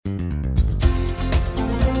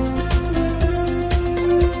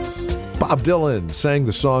Bob Dylan sang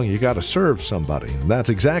the song, "You Gotta Serve Somebody." And that's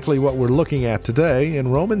exactly what we're looking at today in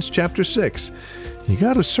Romans chapter 6. You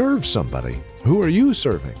gotta serve somebody. Who are you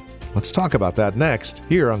serving? Let's talk about that next,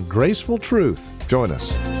 here on Graceful Truth. Join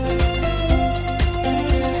us.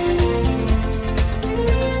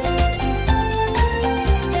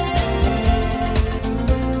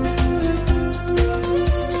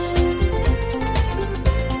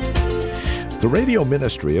 The radio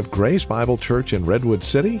ministry of Grace Bible Church in Redwood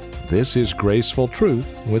City. This is Graceful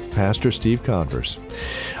Truth with Pastor Steve Converse.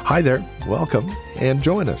 Hi there, welcome, and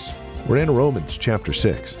join us. We're in Romans chapter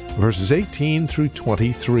 6, verses 18 through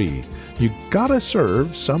 23. You gotta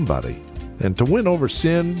serve somebody. And to win over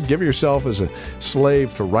sin, give yourself as a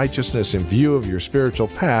slave to righteousness in view of your spiritual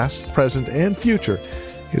past, present, and future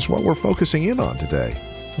is what we're focusing in on today.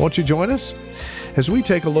 Won't you join us? As we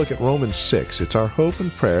take a look at Romans 6, it's our hope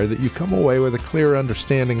and prayer that you come away with a clear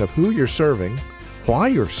understanding of who you're serving, why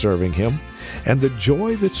you're serving Him, and the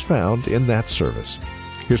joy that's found in that service.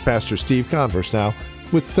 Here's Pastor Steve Converse now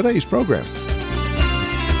with today's program.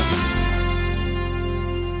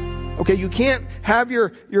 Okay, you can't have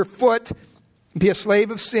your foot be a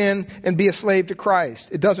slave of sin and be a slave to Christ.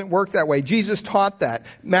 It doesn't work that way. Jesus taught that.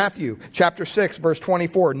 Matthew chapter 6, verse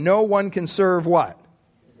 24. No one can serve what?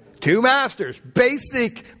 Two masters.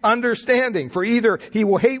 Basic understanding. For either he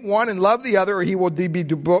will hate one and love the other, or he will be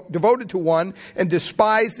devoted to one and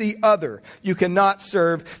despise the other. You cannot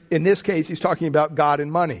serve. In this case, he's talking about God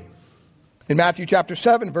and money. In Matthew chapter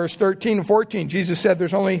 7, verse 13 and 14, Jesus said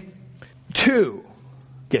there's only two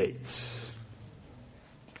gates.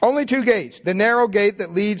 Only two gates. The narrow gate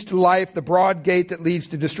that leads to life, the broad gate that leads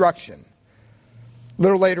to destruction. A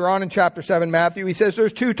little later on in chapter 7, Matthew, he says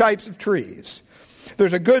there's two types of trees.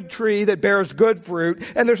 There's a good tree that bears good fruit,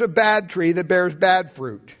 and there's a bad tree that bears bad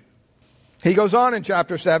fruit. He goes on in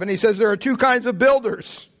chapter 7, he says there are two kinds of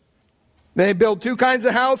builders. They build two kinds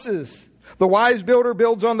of houses. The wise builder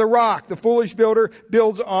builds on the rock. The foolish builder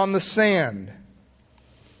builds on the sand.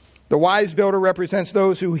 The wise builder represents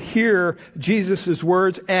those who hear Jesus'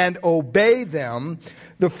 words and obey them.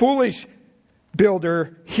 The foolish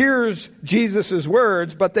builder hears Jesus'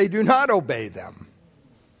 words, but they do not obey them.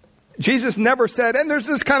 Jesus never said, and there's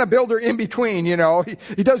this kind of builder in between, you know.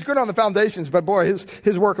 He does good on the foundations, but boy,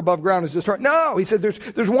 his work above ground is destroyed. No, he said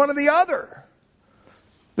there's one or the other.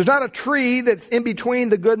 There's not a tree that's in between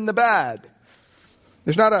the good and the bad.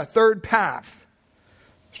 There's not a third path.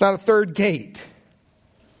 There's not a third gate.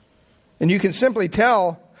 And you can simply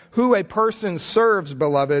tell who a person serves,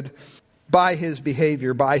 beloved, by his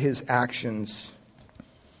behavior, by his actions.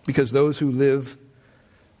 Because those who live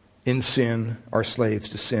in sin are slaves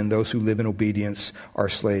to sin. Those who live in obedience are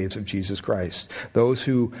slaves of Jesus Christ. Those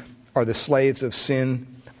who are the slaves of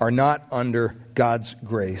sin are not under God's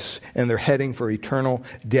grace, and they're heading for eternal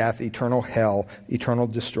death, eternal hell, eternal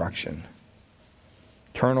destruction,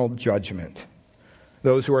 eternal judgment.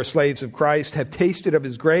 Those who are slaves of Christ have tasted of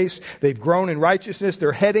His grace. They've grown in righteousness.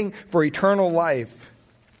 They're heading for eternal life.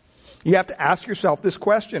 You have to ask yourself this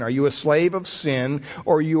question. Are you a slave of sin,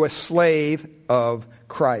 or are you a slave of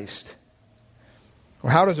Christ?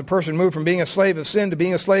 Well, how does a person move from being a slave of sin to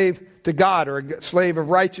being a slave to God, or a slave of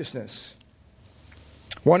righteousness?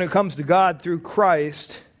 One who comes to God through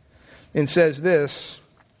Christ and says this,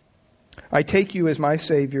 I take you as my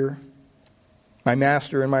Savior, my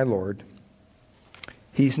Master, and my Lord.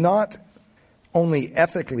 He's not only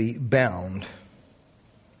ethically bound,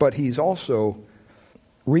 but he's also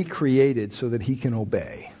recreated so that he can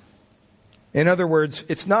obey. In other words,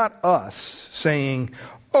 it's not us saying,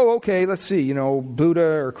 oh, okay, let's see,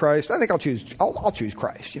 Buddha or Christ. I think I'll choose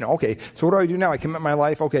Christ. Okay, so what do I do now? I commit my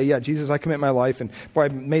life. Okay, yeah, Jesus, I commit my life. And boy, I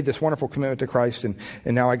made this wonderful commitment to Christ, and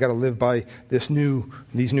now I got to live by these new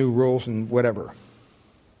rules and whatever.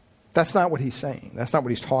 That's not what he's saying. That's not what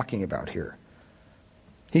he's talking about here.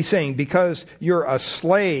 He's saying because you're a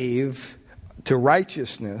slave to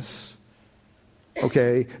righteousness,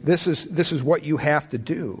 okay, this is what you have to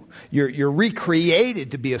do. You're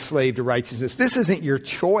recreated to be a slave to righteousness. This isn't your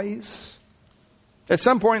choice. At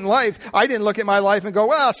some point in life, I didn't look at my life and go,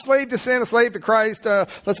 well, slave to sin, a slave to Christ,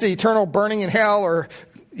 let's see, eternal burning in hell or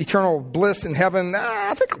eternal bliss in heaven.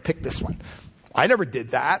 I think I'll pick this one. I never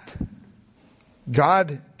did that.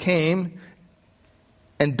 God came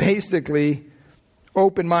and basically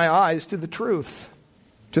opened my eyes to the truth,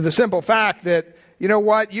 to the simple fact that, you know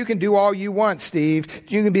what, you can do all you want, Steve.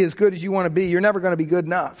 You can be as good as you want to be. You're never going to be good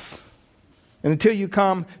enough. And until you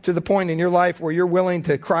come to the point in your life where you're willing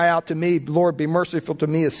to cry out to me, Lord, be merciful to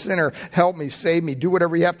me, a sinner, help me, save me, do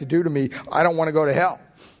whatever you have to do to me, I don't want to go to hell.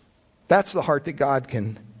 That's the heart that God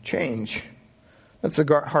can change. That's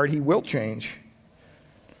the heart He will change.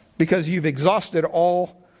 because you've exhausted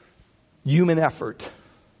all human effort.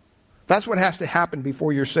 That's what has to happen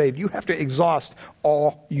before you're saved. You have to exhaust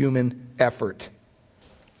all human effort.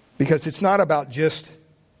 Because it's not about just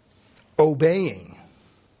obeying.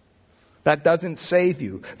 That doesn't save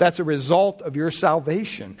you. That's a result of your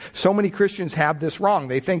salvation. So many Christians have this wrong.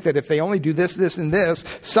 They think that if they only do this, this, and this,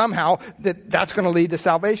 somehow that's going to lead to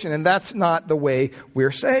salvation. And that's not the way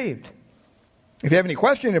we're saved. If you have any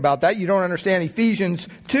question about that, you don't understand Ephesians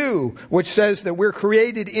 2, which says that we're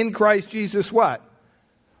created in Christ Jesus what?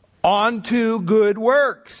 Unto good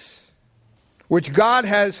works, which God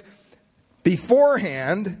has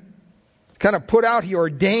beforehand kind of put out. He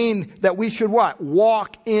ordained that we should what?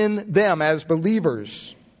 Walk in them as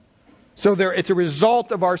believers. So it's a result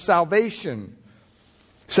of our salvation.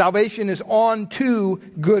 Salvation is on to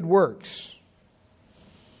good works.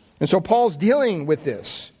 And so Paul's dealing with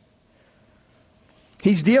this.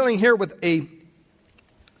 He's dealing here with a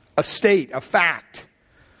state, a fact.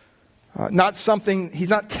 Not something, he's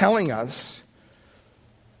not telling us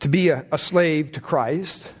to be a slave to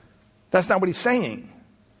Christ. That's not what he's saying.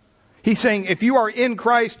 He's saying if you are in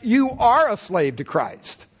Christ, you are a slave to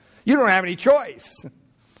Christ. You don't have any choice.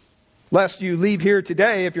 Lest you leave here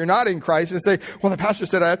today, if you're not in Christ, and say, well, the pastor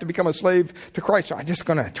said I have to become a slave to Christ, so I'm just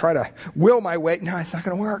going to try to will my way. No, it's not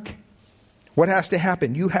going to work. What has to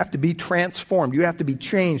happen? You have to be transformed. You have to be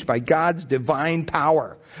changed by God's divine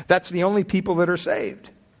power. That's the only people that are saved.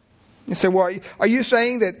 You say, well, are you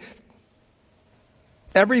saying that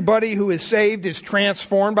everybody who is saved is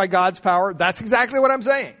transformed by God's power? That's exactly what I'm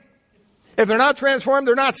saying. If they're not transformed,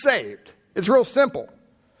 they're not saved. It's real simple.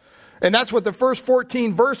 And that's what the first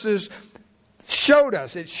 14 verses showed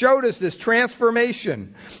us. It showed us this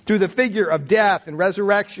transformation through the figure of death and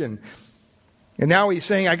resurrection. And now he's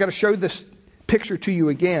saying, I got to show this picture to you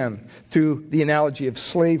again through the analogy of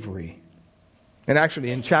slavery. And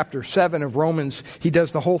actually in chapter 7 of Romans, he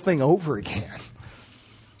does the whole thing over again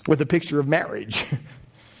with a picture of marriage.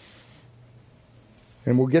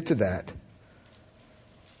 And we'll get to that.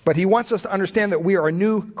 But he wants us to understand that we are a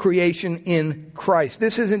new creation in Christ.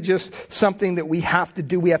 This isn't just something that we have to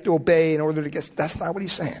do, we have to obey in order to get... That's not what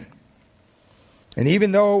he's saying. And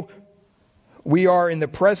even though we are in the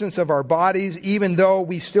presence of our bodies, even though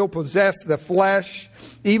we still possess the flesh,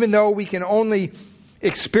 even though we can only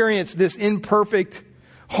experience this imperfect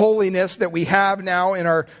holiness that we have now in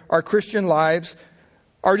our Christian lives,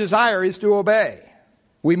 our desire is to obey.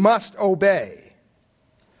 We must obey.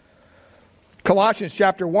 Colossians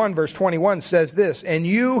chapter 1 verse 21 says this, and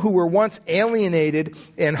you who were once alienated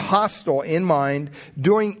and hostile in mind,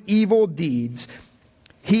 doing evil deeds,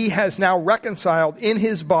 he has now reconciled in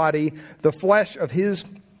his body the flesh of his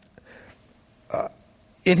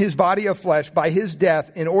in his body of flesh by his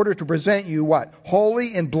death, in order to present you what?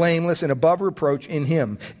 Holy and blameless and above reproach in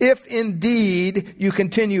him. If indeed you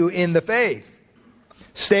continue in the faith,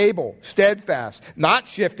 stable, steadfast, not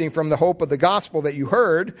shifting from the hope of the gospel that you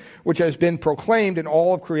heard, which has been proclaimed in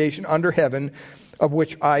all of creation under heaven, of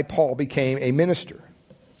which I, Paul, became a minister.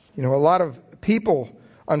 You know, a lot of people,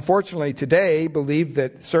 unfortunately, today believe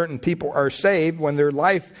that certain people are saved when their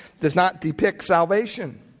life does not depict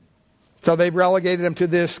salvation. So they've relegated them to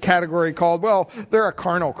this category called, well, they're a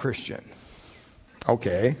carnal Christian.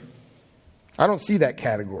 Okay. I don't see that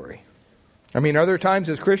category. I mean, are there times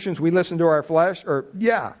as Christians we listen to our flesh? Or,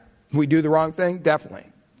 yeah, we do the wrong thing? Definitely.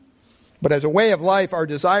 But as a way of life, our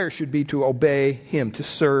desire should be to obey him, to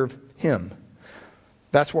serve him.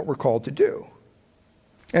 That's what we're called to do.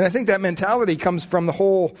 And I think that mentality comes from the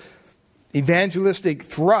whole evangelistic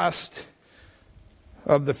thrust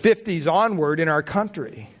of the 50s onward in our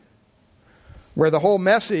country, where the whole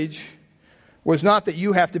message was not that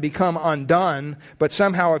you have to become undone, but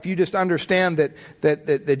somehow if you just understand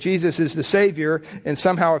that Jesus is the Savior, and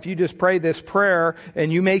somehow if you just pray this prayer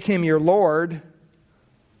and you make him your Lord,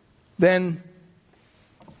 then,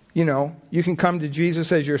 you know, you can come to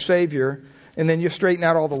Jesus as your Savior, and then you straighten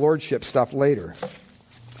out all the lordship stuff later.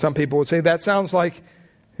 Some people would say that sounds like,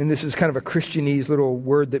 and this is kind of a Christianese little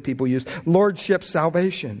word that people use, lordship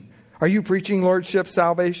salvation. Are you preaching lordship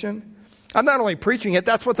salvation? I'm not only preaching it,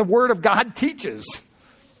 that's what the Word of God teaches.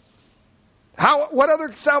 What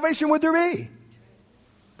other salvation would there be?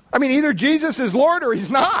 I mean, either Jesus is Lord or he's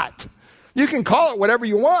not. You can call it whatever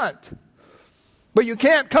you want. But you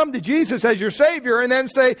can't come to Jesus as your Savior and then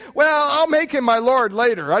say, well, I'll make him my Lord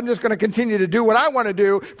later. I'm just going to continue to do what I want to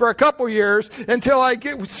do for a couple years until I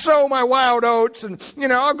sow my wild oats, and, you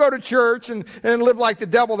know, I'll go to church and live like the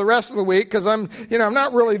devil the rest of the week because I'm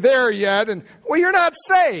not really there yet. And, well, you're not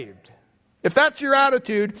saved. If that's your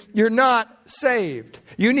attitude, you're not saved.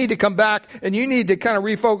 You need to come back and you need to kind of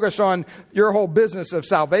refocus on your whole business of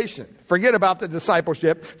salvation. Forget about the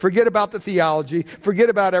discipleship. Forget about the theology. Forget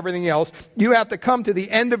about everything else. You have to come to the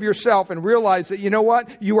end of yourself and realize that, you know what?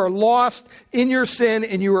 You are lost in your sin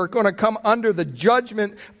and you are going to come under the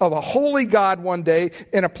judgment of a holy God one day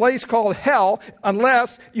in a place called hell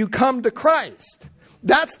unless you come to Christ.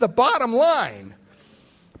 That's the bottom line.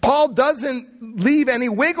 Paul doesn't leave any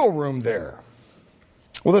wiggle room there.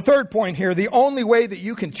 Well, the third point here, the only way that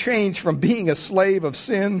you can change from being a slave of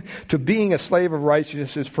sin to being a slave of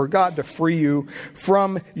righteousness is for God to free you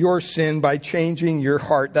from your sin by changing your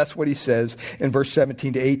heart. That's what he says in verse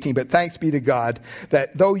 17 to 18. But thanks be to God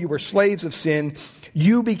that though you were slaves of sin,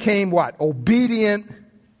 you became what? Obedient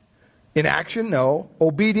in action? No.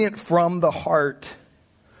 Obedient from the heart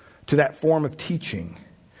to that form of teaching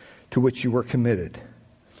to which you were committed.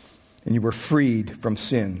 And you were freed from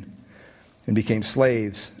sin and became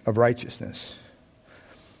slaves of righteousness.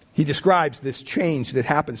 He describes this change that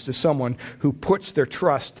happens to someone who puts their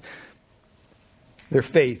trust, their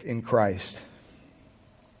faith in Christ.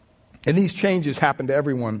 And these changes happen to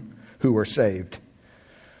everyone who are saved.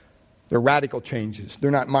 They're radical changes. They're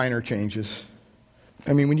not minor changes.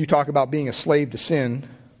 I mean, when you talk about being a slave to sin,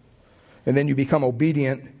 and then you become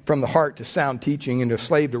obedient from the heart to sound teaching and a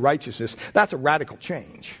slave to righteousness, that's a radical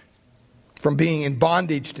change. From being in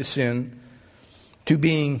bondage to sin to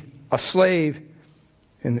being a slave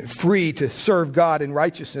and free to serve God in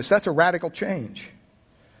righteousness, that's a radical change.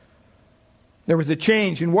 There was a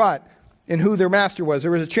change in what? In who their master was. There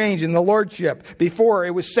was a change in the lordship. Before,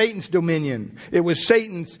 it was Satan's dominion. It was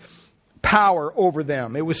Satan's power over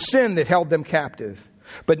them. It was sin that held them captive.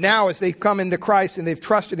 But now as they've come into Christ and they've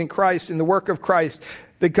trusted in Christ, in the work of Christ,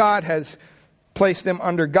 that God has placed them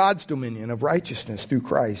under God's dominion of righteousness through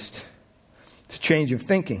Christ. It's a change of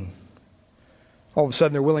thinking. All of a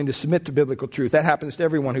sudden they're willing to submit to biblical truth. That happens to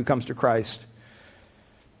everyone who comes to Christ.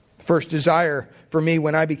 The first desire for me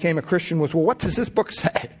when I became a Christian was, well, what does this book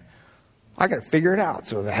say? I got to figure it out.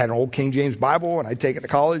 So I had an old King James Bible and I'd take it to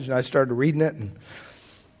college and I started reading it, and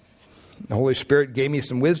the Holy Spirit gave me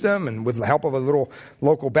some wisdom, and with the help of a little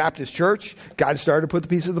local Baptist church, God started to put the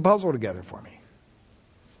pieces of the puzzle together for me.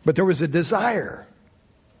 But there was a desire.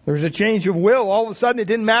 There was a change of will. All of a sudden, it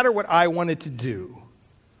didn't matter what I wanted to do.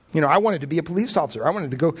 You know, I wanted to be a police officer. I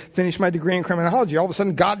wanted to go finish my degree in criminology. All of a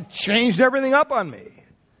sudden, God changed everything up on me.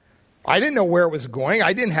 I didn't know where it was going.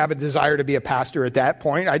 I didn't have a desire to be a pastor at that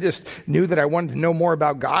point. I just knew that I wanted to know more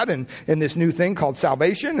about God and this new thing called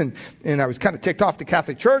salvation. And I was kind of ticked off the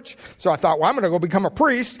Catholic Church. So I thought, well, I'm going to go become a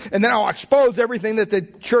priest, and then I'll expose everything that the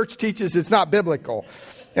church teaches that's not biblical.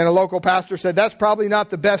 And a local pastor said, that's probably not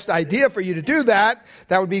the best idea for you to do that.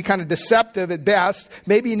 That would be kind of deceptive at best.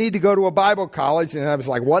 Maybe you need to go to a Bible college. And I was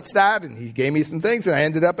like, what's that? And he gave me some things, and I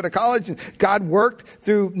ended up at a college. And God worked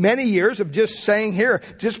through many years of just saying, here,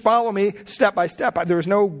 just follow me step by step. There was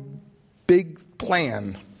no big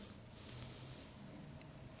plan.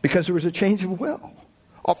 Because there was a change of will.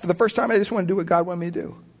 For the first time, I just wanted to do what God wanted me to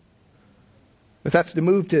do. If that's to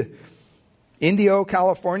move to Indio,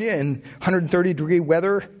 California, in 130-degree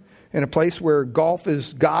weather, in a place where golf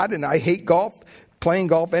is God, and I hate golf, playing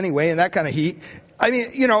golf anyway, in that kind of heat. I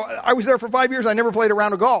mean, you know, I was there for 5 years. I never played a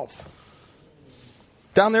round of golf.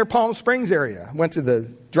 Down there, Palm Springs area. Went to the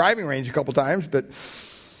driving range a couple times, but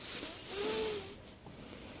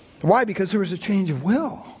why? Because there was a change of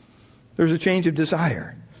will. There was a change of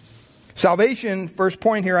desire. Salvation, first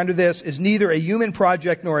point here under this, is neither a human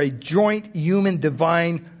project nor a joint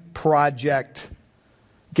human-divine project.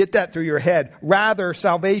 Get that through your head. Rather,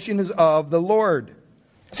 salvation is of the Lord.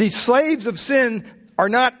 See, slaves of sin are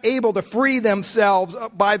not able to free themselves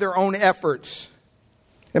by their own efforts.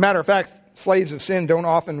 As a matter of fact, slaves of sin don't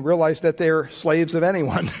often realize that they're slaves of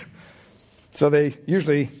anyone. So they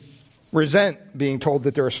usually resent being told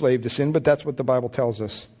that they're a slave to sin, but that's what the Bible tells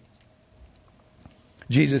us.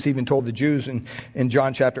 Jesus even told the Jews in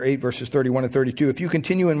John chapter 8, verses 31 and 32, if you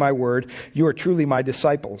continue in my word, you are truly my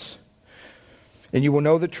disciples. And you will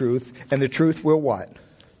know the truth, and the truth will what?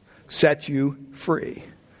 Set you free.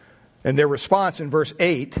 And their response in verse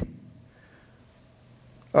 8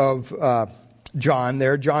 of John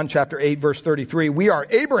there, John chapter 8, verse 33, we are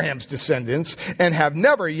Abraham's descendants and have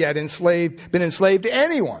never yet been enslaved to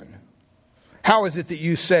anyone. How is it that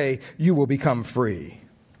you say you will become free?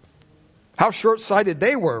 How short-sighted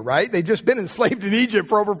they were, right? They'd just been enslaved in Egypt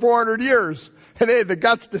for over 400 years. And they had the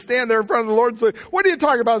guts to stand there in front of the Lord and say, what are you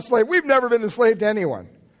talking about, slave? We've never been enslaved to anyone.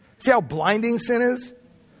 See how blinding sin is?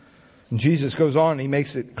 And Jesus goes on and he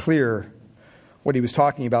makes it clear what he was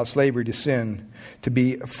talking about, slavery to sin, to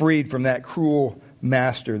be freed from that cruel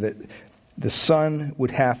master that the Son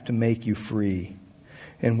would have to make you free.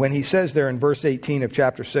 And when he says there in verse 18 of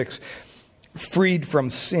chapter 6, freed from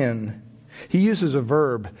sin, he uses a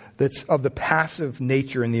verb that's of the passive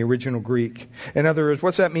nature in the original Greek. In other words,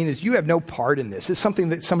 what's that mean is you have no part in this. It's something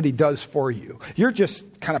that somebody does for you. You're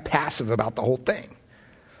just kind of passive about the whole thing.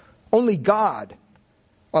 Only God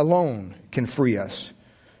alone can free us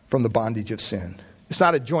from the bondage of sin. It's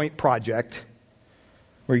not a joint project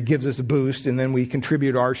where he gives us a boost and then we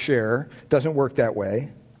contribute our share. It doesn't work that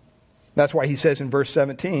way. That's why he says in verse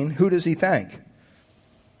 17, who does he thank?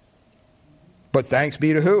 But thanks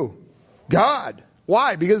be to who? God.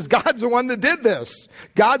 Why? Because God's the one that did this.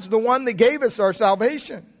 God's the one that gave us our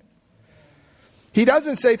salvation. He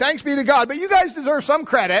doesn't say thanks be to God, but you guys deserve some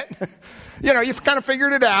credit. You've kind of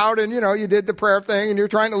figured it out and, you did the prayer thing and you're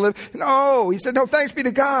trying to live. No, he said, no, thanks be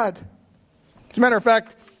to God. As a matter of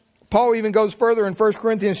fact, Paul even goes further in 1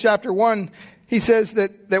 Corinthians chapter 1. He says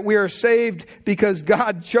that we are saved because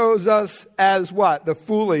God chose us as what? The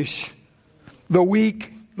foolish, the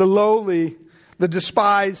weak, the lowly, the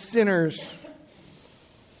despised sinners,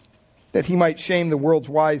 that he might shame the world's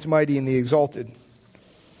wise, mighty, and the exalted,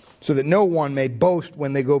 so that no one may boast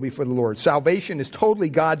when they go before the Lord. Salvation is totally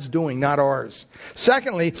God's doing, not ours.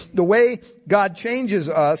 Secondly, the way God changes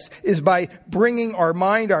us is by bringing our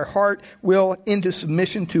mind, our heart, will into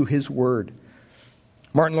submission to his word.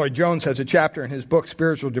 Martin Lloyd-Jones has a chapter in his book,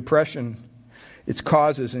 Spiritual Depression, Its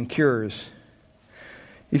Causes and Cures.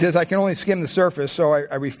 He says, I can only skim the surface, so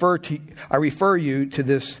I refer you to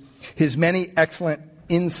his many excellent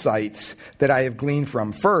insights that I have gleaned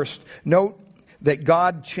from. First, note that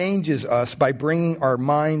God changes us by bringing our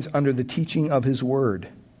minds under the teaching of his word.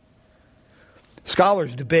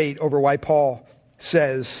 Scholars debate over why Paul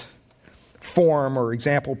says form or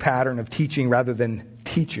example pattern of teaching rather than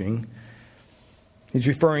teaching. He's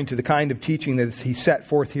referring to the kind of teaching that he set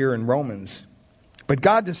forth here in Romans. But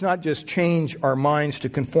God does not just change our minds to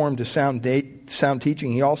conform to sound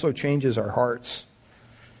teaching. He also changes our hearts.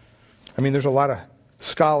 There's a lot of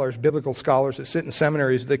scholars, biblical scholars that sit in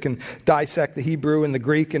seminaries that can dissect the Hebrew and the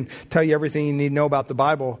Greek and tell you everything you need to know about the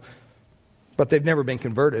Bible, but they've never been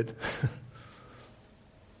converted.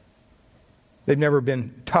 They've never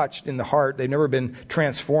been touched in the heart. They've never been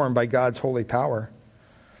transformed by God's holy power.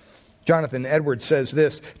 Jonathan Edwards says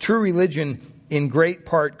this, true religion in great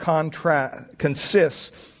part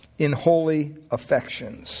consists in holy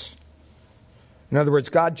affections. In other words,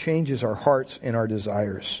 God changes our hearts and our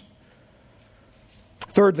desires.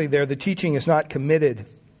 Thirdly, the teaching is not committed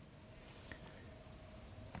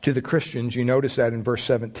to the Christians. You notice that in verse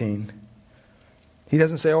 17. He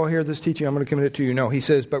doesn't say, here, this teaching, I'm going to commit it to you. No, he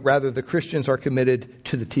says, but rather the Christians are committed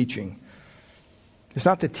to the teaching. It's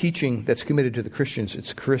not the teaching that's committed to the Christians.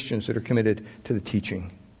 It's Christians that are committed to the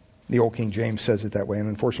teaching. The old King James says it that way, and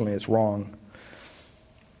unfortunately it's wrong.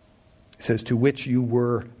 It says, to which you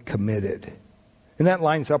were committed. And that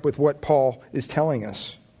lines up with what Paul is telling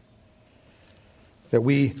us. That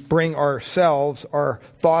we bring ourselves, our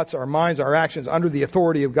thoughts, our minds, our actions under the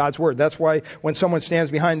authority of God's word. That's why when someone stands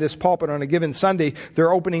behind this pulpit on a given Sunday,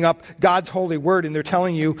 they're opening up God's holy word and they're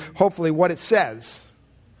telling you, hopefully, what it says.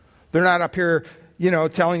 They're not up here,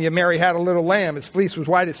 telling you Mary had a little lamb, its fleece was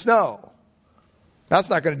white as snow. That's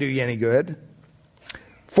not going to do you any good.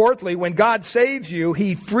 Fourthly, when God saves you,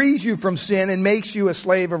 he frees you from sin and makes you a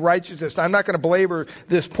slave of righteousness. I'm not going to belabor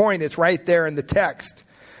this point. It's right there in the text.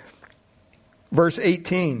 Verse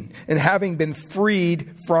 18, and having been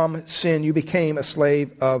freed from sin, you became a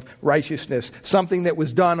slave of righteousness. Something that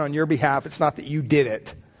was done on your behalf. It's not that you did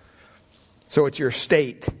it. So it's your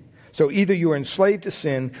state. So either you are enslaved to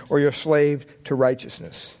sin or you're enslaved to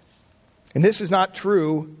righteousness. And this is not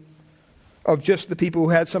true of just the people who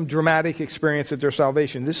had some dramatic experience at their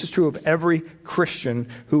salvation. This is true of every Christian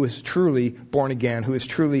who is truly born again, who is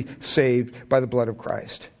truly saved by the blood of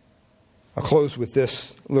Christ. I'll close with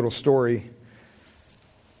this little story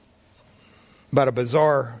about a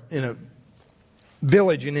bazaar in a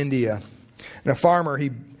village in India. And a farmer,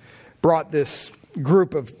 he brought this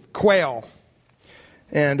group of quail.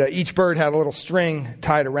 And each bird had a little string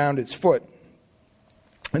tied around its foot.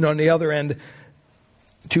 And on the other end,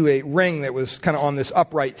 to a ring that was kind of on this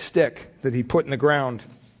upright stick that he put in the ground.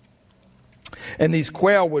 And these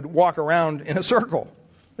quail would walk around in a circle.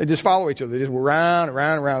 They just follow each other. They just go round and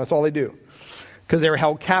round and round. That's all they do. Because they were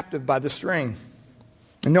held captive by the string.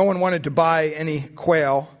 And no one wanted to buy any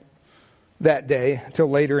quail that day. Until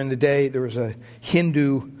later in the day, there was a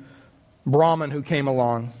Hindu Brahmin who came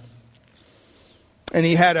along. And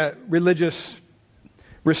he had a religious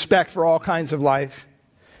respect for all kinds of life.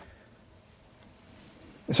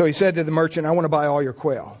 And so he said to the merchant, I want to buy all your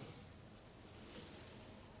quail.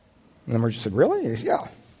 And the merchant said, really? He said, yeah.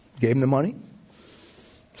 Gave him the money.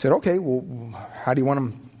 Said, okay, well, how do you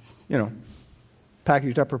want them,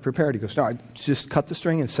 packaged up or prepared? He goes, no, I just cut the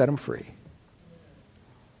string and set them free.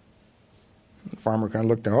 The farmer kind of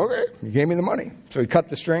looked down, okay, you gave me the money. So he cut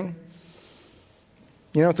the string.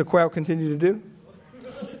 You know what the quail continued to do?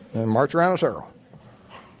 And march around in a circle.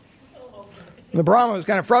 The Brahma was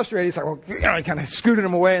kind of frustrated. He's like, well, he kind of scooted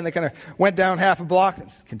them away, and they kind of went down half a block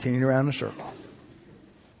and continued around in a circle.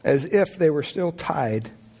 As if they were still tied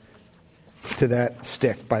to that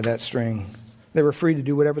stick by that string. They were free to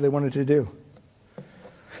do whatever they wanted to do.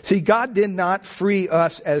 See, God did not free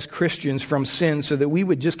us as Christians from sin so that we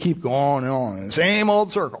would just keep going and on in the same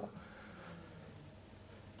old circle.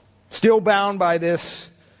 Still bound by this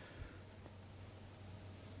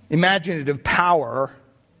imaginative power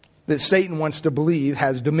that Satan wants to believe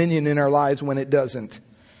has dominion in our lives when it doesn't.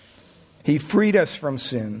 He freed us from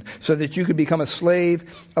sin so that you could become a slave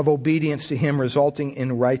of obedience to Him, resulting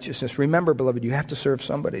in righteousness. Remember, beloved, you have to serve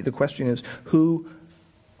somebody. The question is, who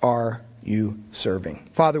are you serving?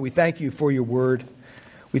 Father, we thank you for your word.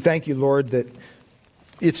 We thank you, Lord, that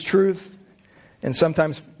it's truth. And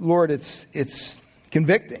sometimes, Lord, it's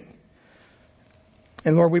convicting.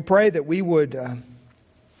 And Lord, we pray that we would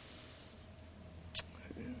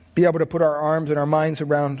be able to put our arms and our minds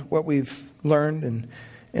around what we've learned.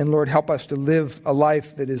 And Lord, help us to live a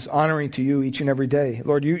life that is honoring to you each and every day.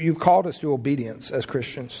 Lord, you've called us to obedience as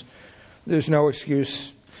Christians. There's no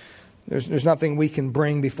excuse. There's nothing we can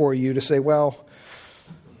bring before you to say, well,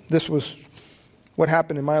 this was what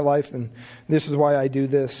happened in my life, and this is why I do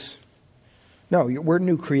this. No, we're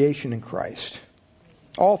new creation in Christ.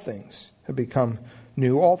 All things have become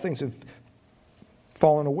new. All things have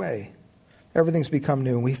fallen away. Everything's become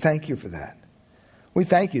new, and we thank you for that. We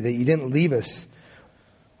thank you that you didn't leave us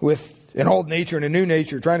with an old nature and a new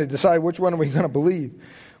nature, trying to decide which one are we going to believe,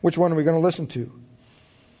 which one are we going to listen to.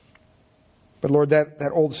 But Lord,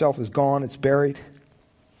 that old self is gone, it's buried.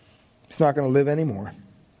 It's not going to live anymore.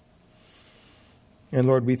 And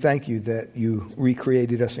Lord, we thank you that you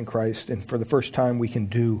recreated us in Christ, and for the first time we can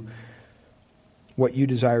do what you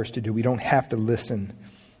desire us to do. We don't have to listen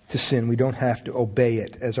to sin. We don't have to obey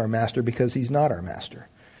it as our master, because he's not our master.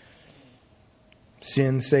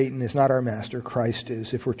 Sin, Satan, is not our master. Christ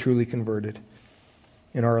is, if we're truly converted.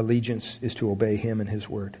 And our allegiance is to obey him and his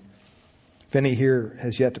word. If any here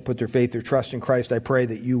has yet to put their faith or trust in Christ, I pray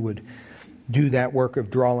that you would do that work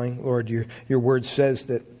of drawing. Lord, your word says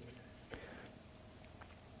that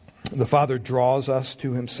the Father draws us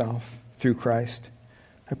to himself through Christ.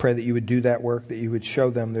 I pray that you would do that work, that you would show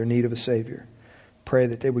them their need of a Savior. Pray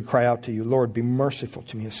that they would cry out to you, Lord, be merciful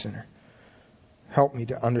to me, a sinner. Help me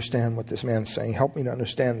to understand what this man's saying. Help me to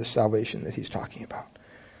understand the salvation that he's talking about.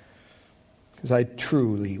 Because I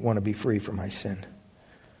truly want to be free from my sin.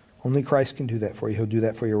 Only Christ can do that for you. He'll do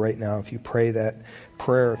that for you right now. If you pray that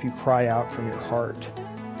prayer, if you cry out from your heart,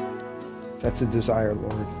 that's a desire,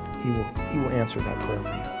 Lord. He will answer that prayer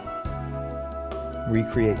for you.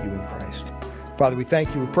 Recreate you in Christ. Father, we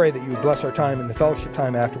thank you. We pray that you would bless our time and the fellowship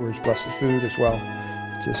time afterwards. Bless the food as well.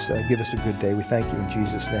 Just give us a good day. We thank you in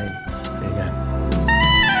Jesus' name. Amen.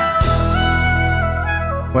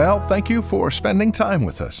 Well, thank you for spending time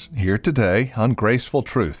with us here today on Graceful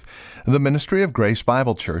Truth, the ministry of Grace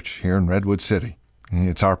Bible Church here in Redwood City.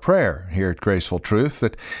 It's our prayer here at Graceful Truth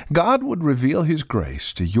that God would reveal his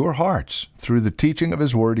grace to your hearts through the teaching of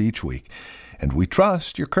his word each week. And we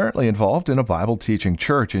trust you're currently involved in a Bible teaching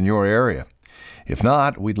church in your area. If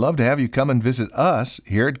not, we'd love to have you come and visit us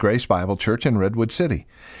here at Grace Bible Church in Redwood City.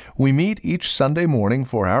 We meet each Sunday morning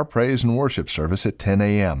for our praise and worship service at 10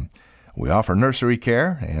 a.m. We offer nursery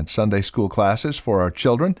care and Sunday school classes for our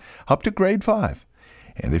children up to grade 5.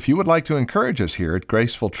 And if you would like to encourage us here at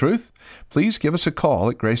Graceful Truth, please give us a call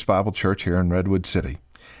at Grace Bible Church here in Redwood City.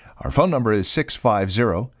 Our phone number is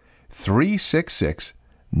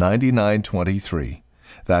 650-366-9923.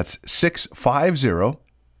 That's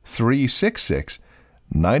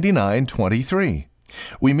 650-366-9923.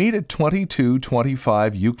 We meet at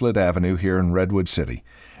 2225 Euclid Avenue here in Redwood City.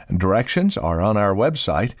 Directions are on our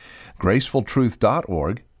website,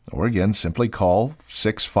 gracefultruth.org, or again, simply call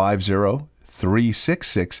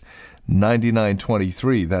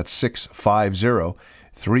 650-366-9923. That's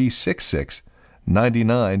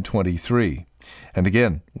 650-366-9923. And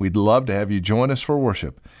again, we'd love to have you join us for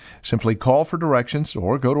worship. Simply call for directions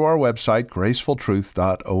or go to our website,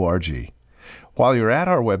 gracefultruth.org. While you're at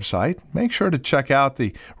our website, make sure to check out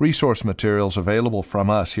the resource materials available from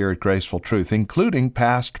us here at Graceful Truth, including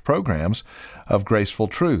past programs of Graceful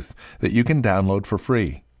Truth that you can download for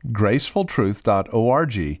free.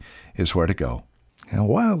 gracefultruth.org is where to go. And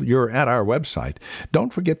while you're at our website,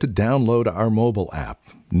 don't forget to download our mobile app.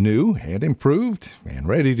 New and improved and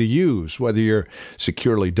ready to use, whether you're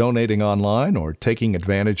securely donating online or taking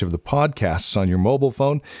advantage of the podcasts on your mobile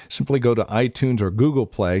phone. Simply go to iTunes or Google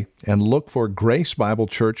Play and look for Grace Bible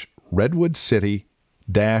Church Redwood City-CA.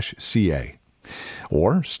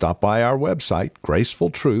 Or stop by our website,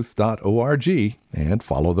 gracefultruth.org, and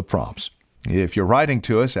follow the prompts. If you're writing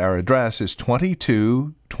to us, our address is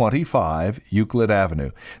 2225 Euclid Avenue.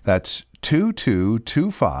 That's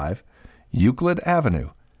 2225 Euclid Avenue.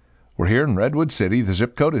 We're here in Redwood City. The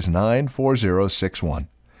zip code is 94061.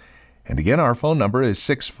 And again, our phone number is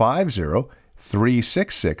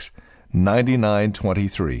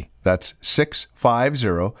 650-366-9923. That's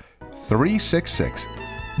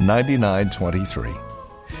 650-366-9923.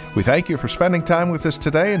 We thank you for spending time with us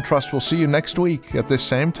today and trust we'll see you next week at this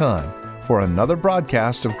same time for another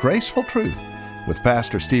broadcast of Graceful Truth with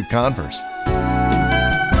Pastor Steve Converse.